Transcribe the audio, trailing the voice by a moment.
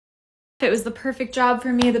It was the perfect job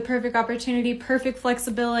for me, the perfect opportunity, perfect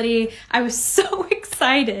flexibility. I was so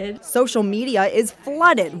excited. Social media is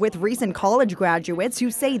flooded with recent college graduates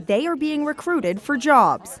who say they are being recruited for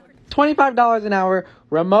jobs. $25 an hour,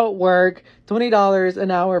 remote work, $20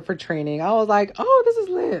 an hour for training. I was like, oh, this is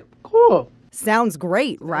lit. Cool. Sounds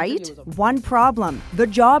great, right? One problem, the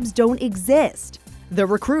jobs don't exist. The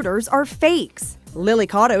recruiters are fakes. Lily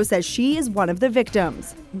Cotto says she is one of the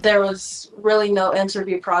victims. There was really no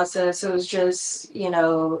interview process. It was just,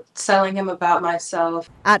 telling him about myself.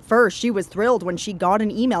 At first, she was thrilled when she got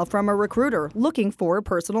an email from a recruiter looking for a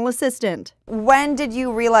personal assistant. When did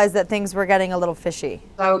you realize that things were getting a little fishy?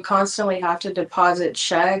 I would constantly have to deposit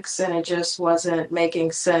checks, and it just wasn't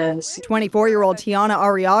making sense. 24-year-old Tiana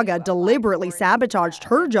Arriaga deliberately sabotaged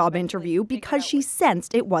her job interview because she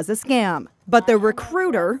sensed it was a scam. But the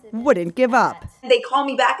recruiter wouldn't give up. They call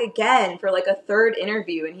me back again for like a third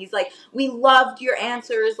interview, and he's like, we loved your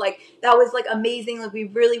answers, like that was like amazing, like we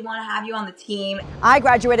really want to have you on the team. I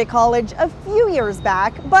graduated college a few years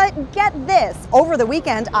back, but get this, over the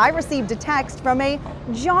weekend I received a text from a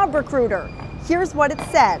job recruiter. Here's what it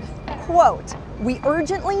said, quote, "We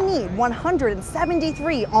urgently need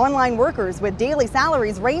 173 online workers with daily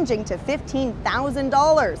salaries ranging to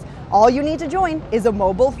 $15,000. All you need to join is a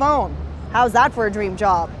mobile phone." How's that for a dream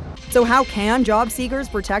job? So how can job seekers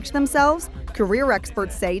protect themselves? Career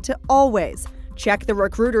experts say to always check the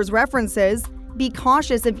recruiter's references, be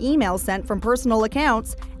cautious of emails sent from personal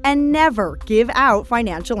accounts, and never give out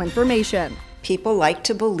financial information. People like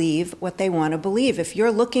to believe what they want to believe. If you're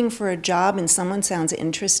looking for a job and someone sounds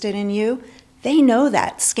interested in you, they know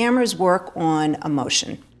that. Scammers work on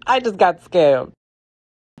emotion. I just got scammed.